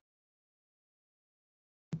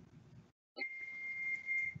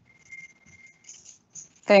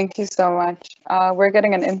 Thank you so much. We're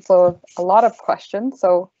getting an inflow of a lot of questions,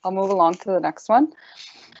 so I'll move along to the next one.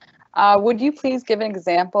 Would you please give an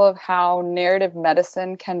example of how narrative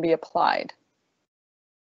medicine can be applied?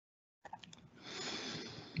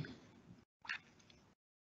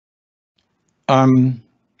 So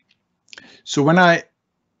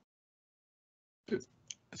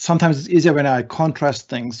sometimes it's easier when I contrast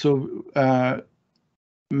things. So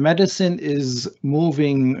medicine is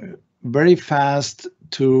moving very fast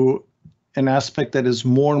to an aspect that is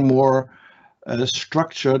more and more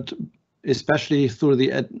structured, especially through the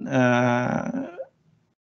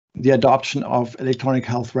adoption of electronic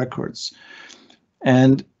health records.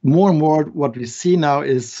 And more what we see now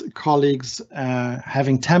is colleagues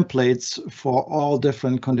having templates for all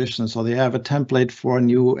different conditions. So they have a template for a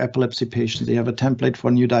new epilepsy patient, they have a template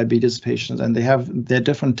for new diabetes patients, and they have their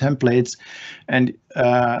different templates and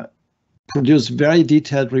produce very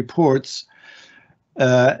detailed reports,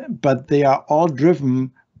 but they are all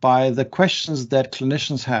driven by the questions that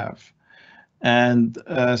clinicians have. And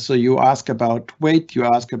so you ask about weight, you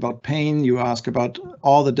ask about pain, you ask about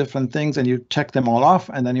all the different things, and you check them all off,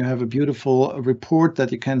 and then you have a beautiful report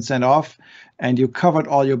that you can send off, and you covered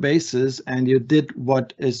all your bases, and you did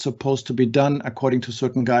what is supposed to be done according to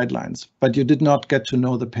certain guidelines, but you did not get to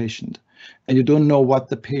know the patient, and you don't know what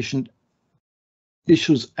the patient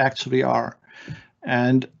issues actually are.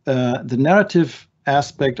 And the narrative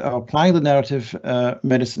aspect of applying the narrative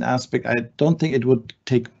medicine aspect, I don't think it would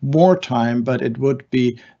take more time, but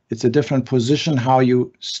it's a different position, how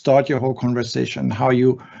you start your whole conversation, how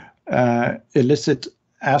you elicit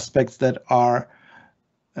aspects that are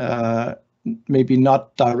maybe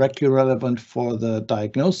not directly relevant for the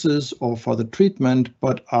diagnosis or for the treatment,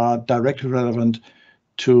 but are directly relevant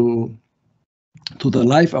to the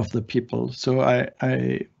life of the people. So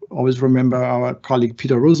I always remember our colleague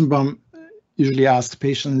Peter Rosenbaum usually asks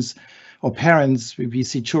patients or parents, we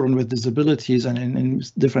see children with disabilities and in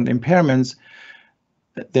different impairments,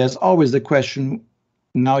 there's always the question,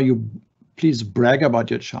 now you please brag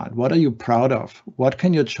about your child. What are you proud of? What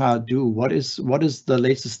can your child do? What is the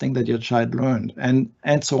latest thing that your child learned? And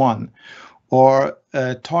so on. Or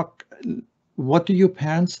talk, what do your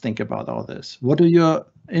parents think about all this? What do your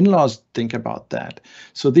in-laws think about that?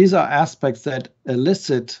 So these are aspects that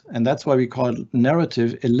elicit, and that's why we call it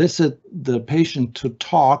narrative, elicit the patient to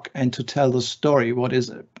talk and to tell the story, what is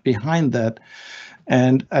behind that.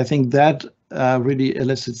 And I think that really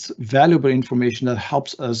elicits valuable information that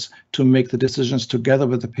helps us to make the decisions together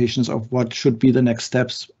with the patients of what should be the next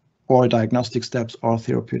steps or diagnostic steps or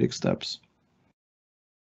therapeutic steps.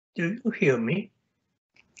 Do you hear me?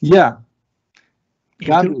 Yeah.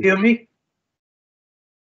 You do hear me?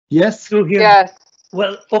 Yes. Do hear Yes. me?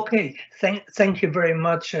 Well, okay. Thank you very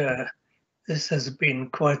much. This has been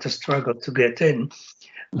quite a struggle to get in.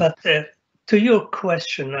 But to your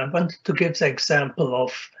question, I wanted to give the example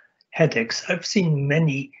of headaches. I've seen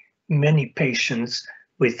many patients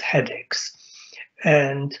with headaches.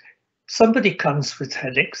 And somebody comes with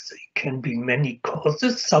headaches. It can be many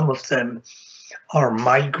causes. Some of them are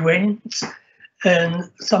migraines and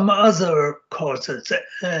some other causes.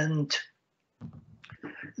 And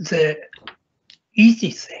the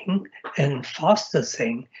easy thing and faster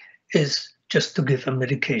thing is just to give a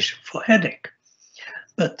medication for headache.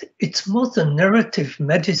 But it's more the narrative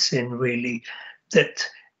medicine really that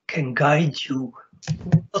can guide you.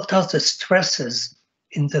 What are the stresses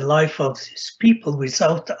in the life of these people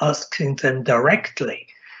without asking them directly?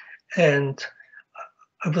 And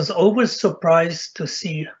I was always surprised to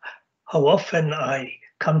see how often I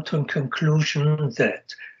come to a conclusion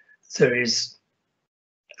that there is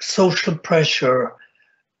social pressure,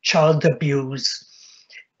 child abuse,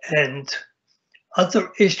 and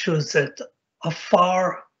other issues that are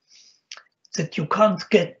far that you can't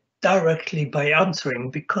get directly by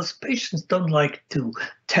answering, because patients don't like to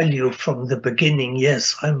tell you from the beginning,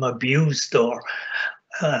 yes, I'm abused, or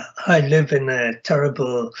I live in a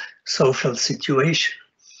terrible social situation.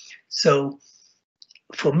 So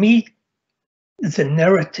for me, the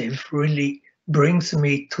narrative really brings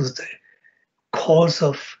me to the cause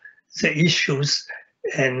of the issues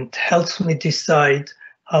and helps me decide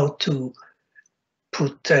how to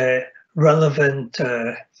put relevant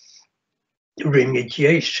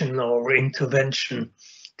remediation or intervention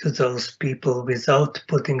to those people without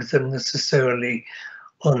putting them necessarily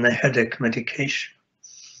on a headache medication.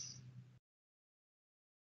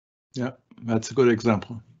 Yeah, that's a good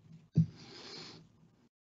example.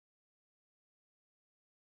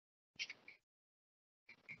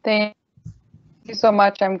 Thank you so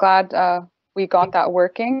much. I'm glad we got that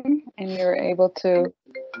working and you're able to,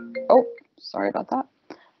 oh, sorry about that.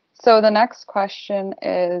 So the next question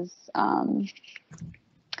is,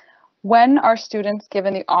 when are students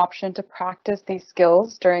given the option to practice these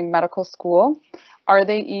skills during medical school? Are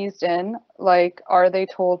they eased in? Like, are they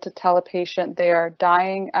told to tell a patient they are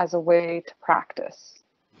dying as a way to practice?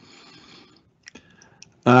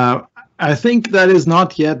 I think that is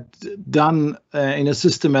not yet done in a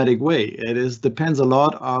systematic way. It depends a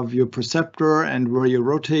lot of your preceptor and where you're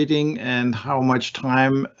rotating and how much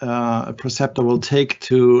time a preceptor will take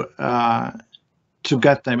to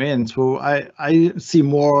get them in. So I see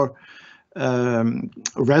more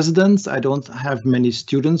residents. I don't have many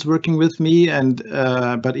students working with me, and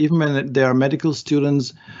but even when there are medical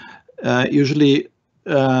students, usually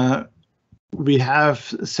we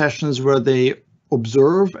have sessions where they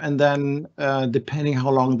observe, and then depending how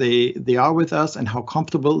long they are with us and how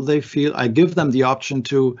comfortable they feel, I give them the option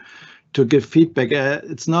to give feedback.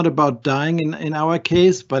 It's not about dying in our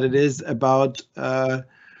case, but it is about,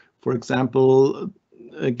 for example,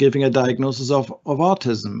 giving a diagnosis of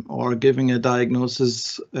autism, or giving a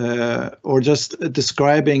diagnosis or just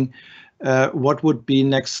describing what would be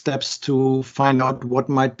next steps to find out what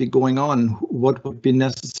might be going on, what would be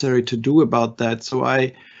necessary to do about that. So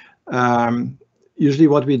I usually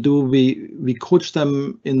what we do, we coach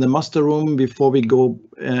them in the master room before we go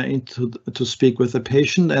to speak with the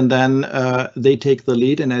patient, and then they take the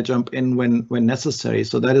lead and I jump in when necessary.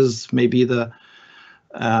 So that is maybe the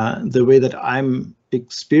way that I'm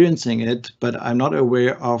experiencing it, but I'm not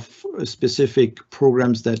aware of specific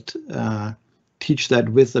programs that teach that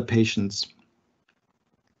with the patients.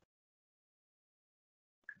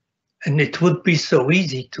 And it would be so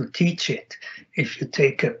easy to teach it. If you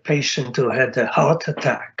take a patient who had a heart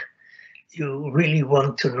attack, you really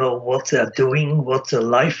want to know what they're doing, what their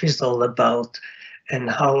life is all about, and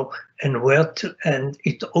how and where to, and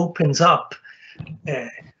it opens up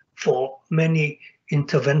for many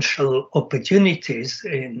interventional opportunities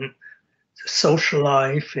in social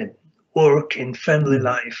life, in work, in family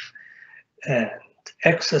life, and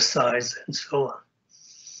exercise, and so on.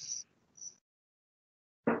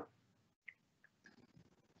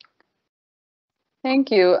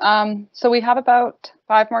 Thank you. So we have about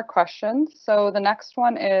 5 more questions. So the next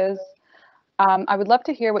one is, I would love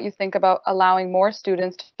to hear what you think about allowing more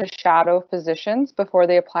students to shadow physicians before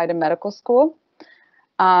they apply to medical school.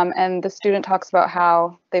 And the student talks about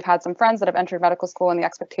how they've had some friends that have entered medical school and the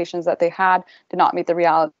expectations that they had did not meet the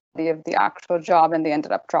reality of the actual job, and they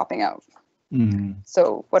ended up dropping out.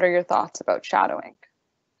 So what are your thoughts about shadowing?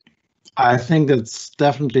 I think it's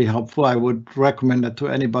definitely helpful. I would recommend that to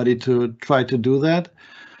anybody to try to do that,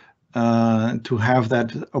 to have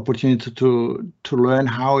that opportunity to learn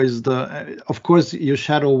how is the. Of course, you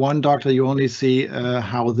shadow one doctor, you only see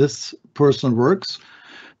how this person works.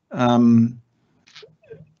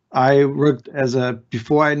 I worked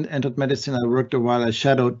before I entered medicine, I worked a while,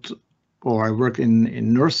 I worked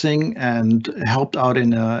in nursing and helped out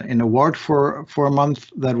in a ward for a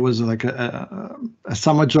month. That was like a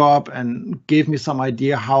summer job and gave me some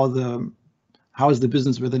idea how is the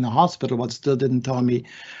business within a hospital, but still didn't tell me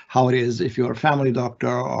how it is if you're a family doctor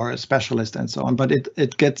or a specialist and so on. But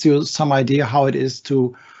it gets you some idea how it is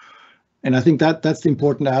to. And I think that's the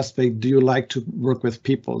important aspect. Do you like to work with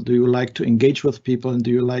people? Do you like to engage with people? And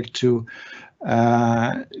do you like to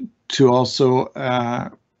also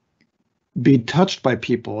be touched by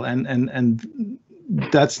people? And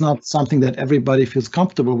that's not something that everybody feels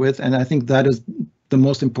comfortable with. And I think that is the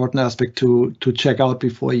most important aspect to check out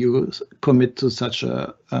before you commit to such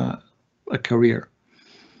a career.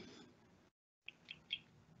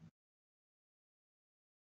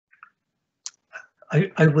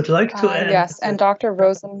 I would like to add. Yes, and Dr.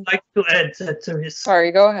 Rosen. I'd like to add that there is. Sorry,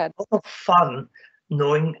 go ahead. A lot of fun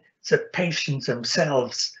knowing the patients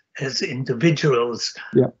themselves as individuals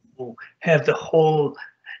who have a whole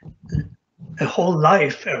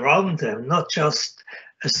life around them, not just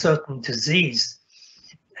a certain disease,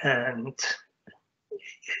 and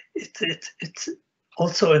it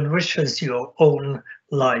also enriches your own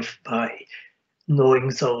life by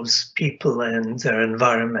knowing those people and their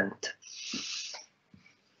environment.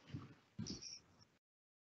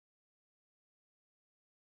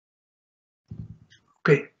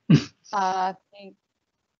 Okay.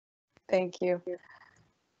 Thank you.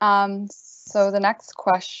 So the next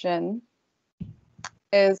question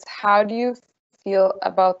is, how do you feel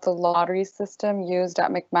about the lottery system used at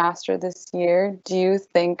McMaster this year? Do you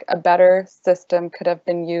think a better system could have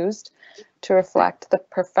been used to reflect the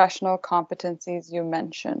professional competencies you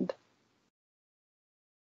mentioned?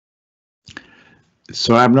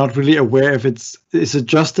 So I'm not really aware if is it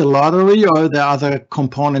just a lottery or are there other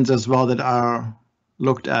components as well that are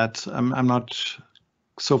looked at? I'm not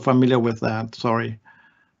so familiar with that, sorry.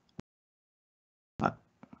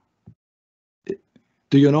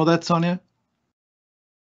 Do you know that, Sonia?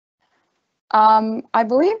 I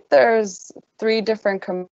believe there's 3 different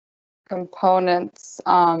components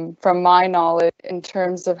from my knowledge in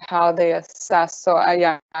terms of how they assess. So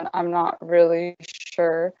I'm not really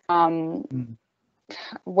sure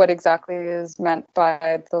what exactly is meant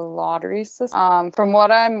by the lottery system. From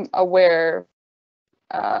what I'm aware,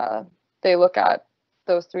 they look at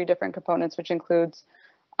those 3 different components, which includes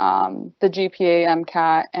the GPA,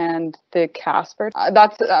 MCAT, and the CASPER.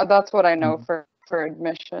 That's what I know for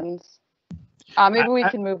admissions. Maybe we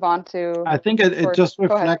can move on to. I think it just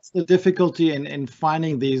reflects the difficulty in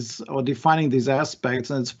finding these or defining these aspects,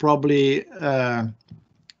 and it's probably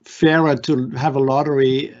fairer to have a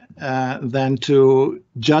lottery than to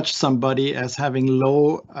judge somebody as having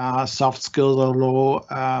low soft skills or low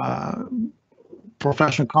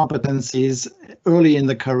professional competencies early in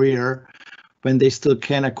the career when they still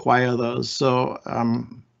can acquire those. So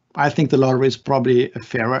I think the lottery is probably a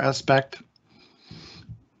fairer aspect.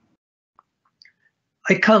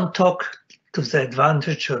 I can't talk to the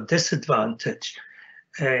advantage or disadvantage.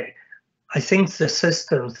 I think the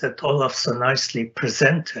system that Olaf so nicely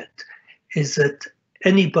presented is that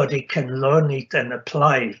anybody can learn it and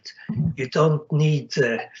apply it. You don't need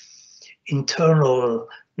internal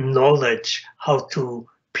knowledge how to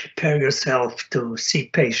prepare yourself to see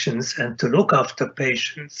patients and to look after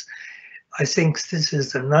patients. I think this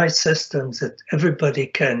is a nice system that everybody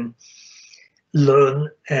can learn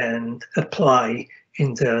and apply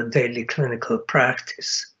in their daily clinical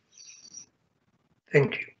practice.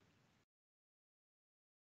 Thank you.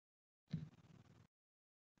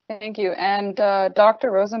 Thank you. And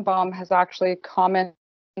Dr. Rosenbaum has actually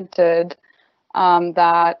commented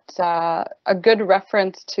that a good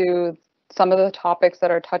reference to some of the topics that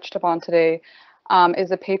are touched upon today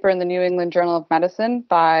is a paper in the New England Journal of Medicine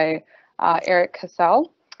by Eric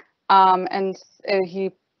Cassell. And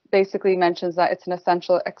he basically mentions that it's an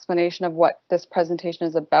essential explanation of what this presentation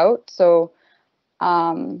is about. So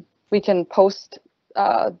we can post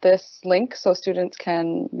this link so students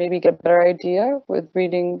can maybe get a better idea with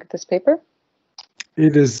reading this paper.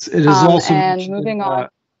 It is also and moving on.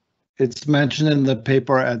 It's mentioned in the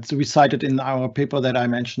paper, we cited in our paper that I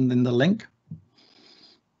mentioned in the link.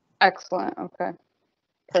 Excellent, okay.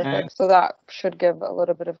 Perfect, so that should give a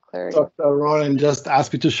little bit of clarity. Dr. Roland just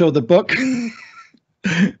asked me to show the book.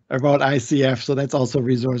 about ICF, so that's also a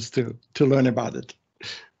resource to learn about it.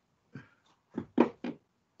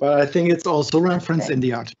 But I think it's also referenced in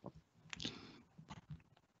the article.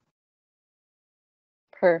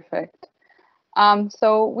 Perfect.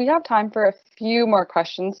 So we have time for a few more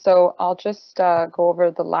questions, so I'll just go over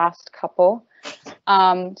the last couple.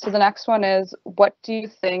 So the next one is, what do you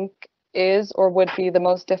think is or would be the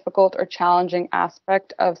most difficult or challenging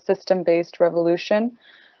aspect of system-based revolution?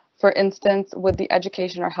 For instance, would the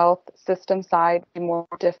education or health system side be more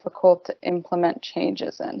difficult to implement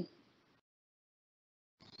changes in?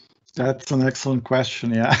 That's an excellent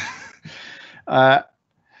question, yeah.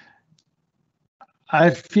 I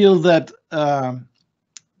feel that the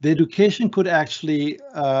education could actually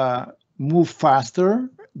move faster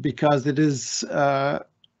because it is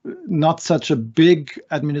not such a big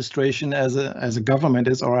administration as a government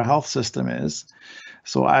is or a health system is.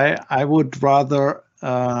 So I would rather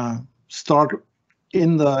start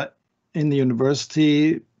in the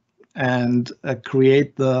university and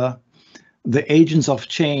create the agents of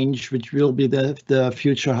change, which will be the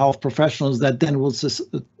future health professionals that then will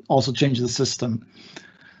also change the system.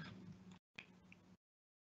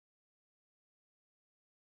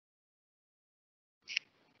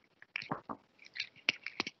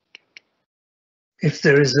 If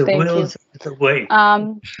there is a Thank will, you. there's a way.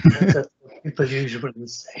 That's what people usually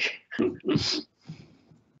say.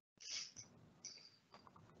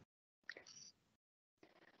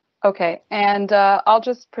 Okay, and I'll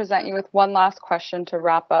just present you with one last question to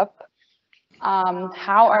wrap up.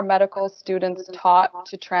 How are medical students taught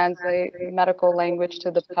to translate medical language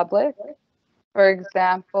to the public? For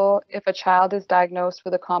example, if a child is diagnosed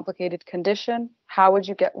with a complicated condition, how would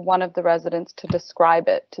you get one of the residents to describe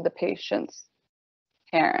it to the patient's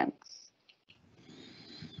parents?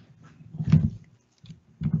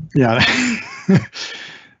 Yeah.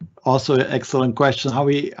 Also an excellent question. How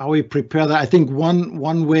we prepare that. I think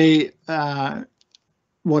one way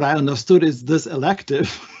what I understood is this elective.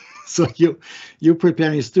 So you're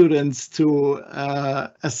preparing students to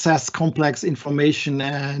assess complex information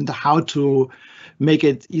and how to make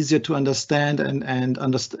it easier to understand and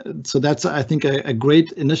understand. So that's, I think, a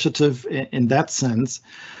great initiative in that sense.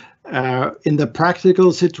 In the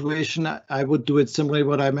practical situation, I would do it similarly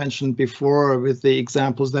what I mentioned before with the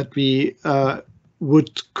examples that we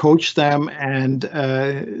would coach them and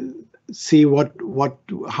see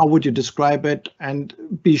how would you describe it, and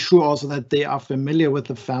be sure also that they are familiar with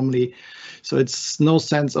the family. So it's no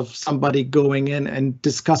sense of somebody going in and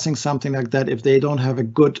discussing something like that if they don't have a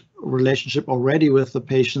good relationship already with the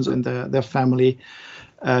patients and their family,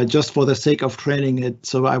 just for the sake of training it.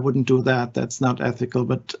 So I wouldn't do that. That's not ethical.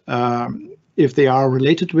 But if they are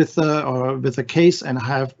related with a case and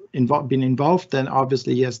have been involved, then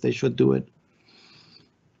obviously, yes, they should do it.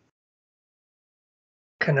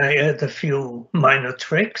 Can I add a few minor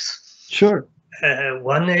tricks? Sure.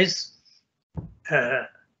 One is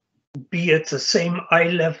be at the same eye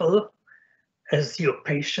level as your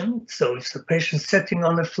patient. So if the patient's sitting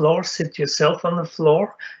on the floor, sit yourself on the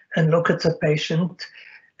floor and look at the patient,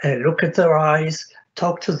 look at their eyes,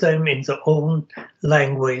 talk to them in their own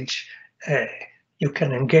language. You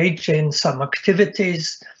can engage in some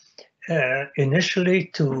activities initially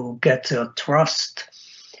to get their trust,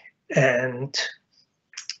 and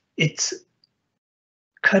it's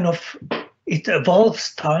kind of, it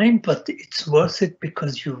evolves time, but it's worth it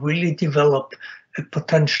because you really develop a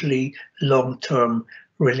potentially long-term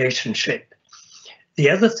relationship.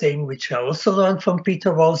 The other thing, which I also learned from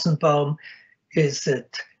Peter Rosenbaum, is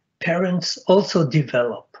that parents also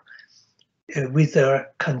develop with the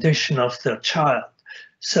condition of their child.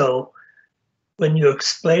 So when you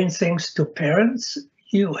explain things to parents,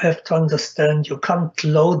 you have to understand you can't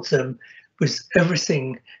load them with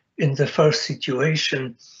everything in the first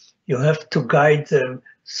situation. You have to guide them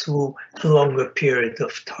through a longer period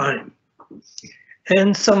of time.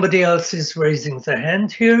 And somebody else is raising their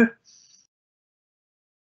hand here.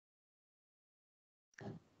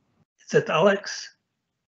 Is that Alex?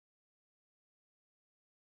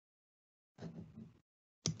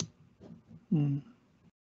 Mm.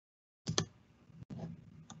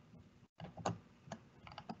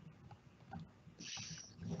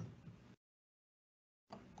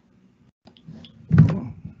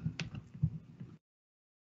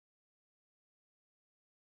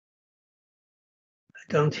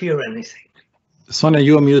 I don't hear anything. Sonia,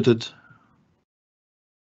 you are muted.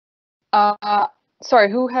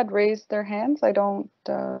 Sorry, who had raised their hands? I don't.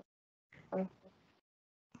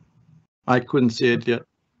 I couldn't see it yet.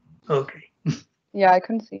 Okay. Yeah, I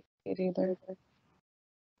couldn't see it either.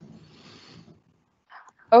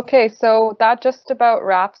 Okay, so that just about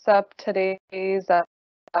wraps up today's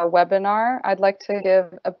webinar. I'd like to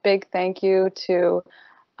give a big thank you to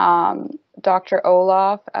Dr.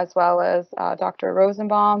 Olaf, as well as Dr.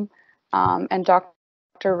 Rosenbaum and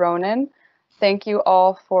Dr. Ronan. Thank you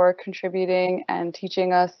all for contributing and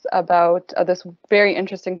teaching us about this very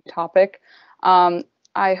interesting topic.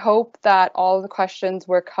 I hope that all the questions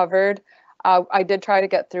were covered. I did try to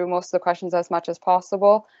get through most of the questions as much as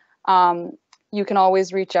possible. You can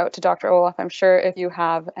always reach out to Dr. Olaf, I'm sure, if you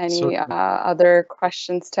have any other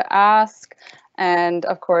questions to ask. And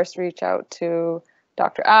of course, reach out to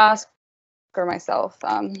Dr. Ask or myself,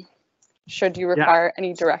 should you require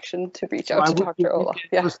any direction to reach out to Dr. Olaf.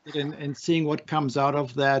 Interested in seeing what comes out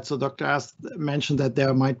of that. So Dr. Ask mentioned that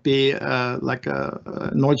there might be like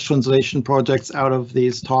a noise translation projects out of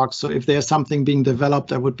these talks. So if there's something being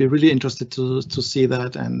developed, I would be really interested to see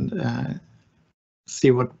that and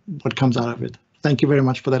see what comes out of it. Thank you very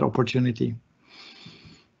much for that opportunity.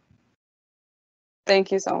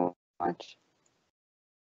 Thank you so much.